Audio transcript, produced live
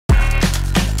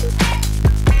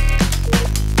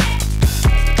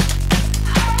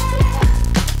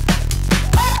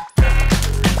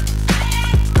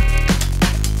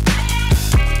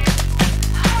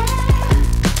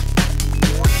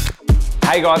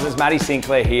Hey guys, it's Matty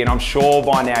Sinclair here, and I'm sure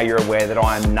by now you're aware that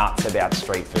I am nuts about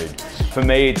street food. For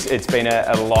me, it's been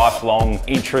a lifelong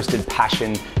interest and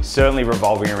passion, certainly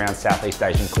revolving around Southeast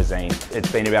Asian cuisine.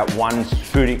 It's been about one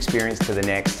food experience to the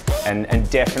next, and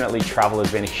definitely travel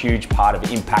has been a huge part of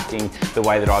impacting the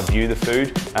way that I view the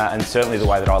food, and certainly the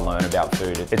way that I learn about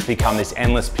food. It's become this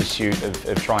endless pursuit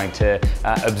of trying to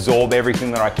absorb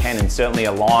everything that I can and certainly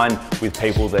align with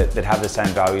people that have the same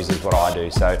values as what I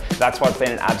do. So that's why it's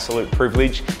been an absolute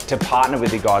privilege to partner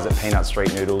with the guys at P'Nut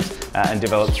Street Noodles and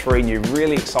develop 3 new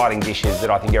really exciting dishes that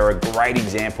I think are a great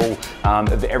example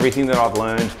of everything that I've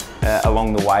learned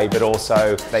along the way, but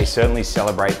also they certainly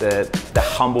celebrate the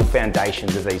humble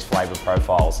foundations of these flavour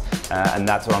profiles. And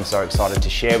that's what I'm so excited to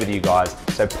share with you guys.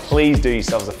 So please do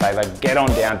yourselves a favour, get on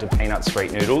down to P'Nut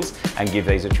Street Noodles and give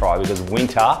these a try, because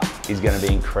winter is going to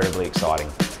be incredibly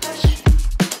exciting.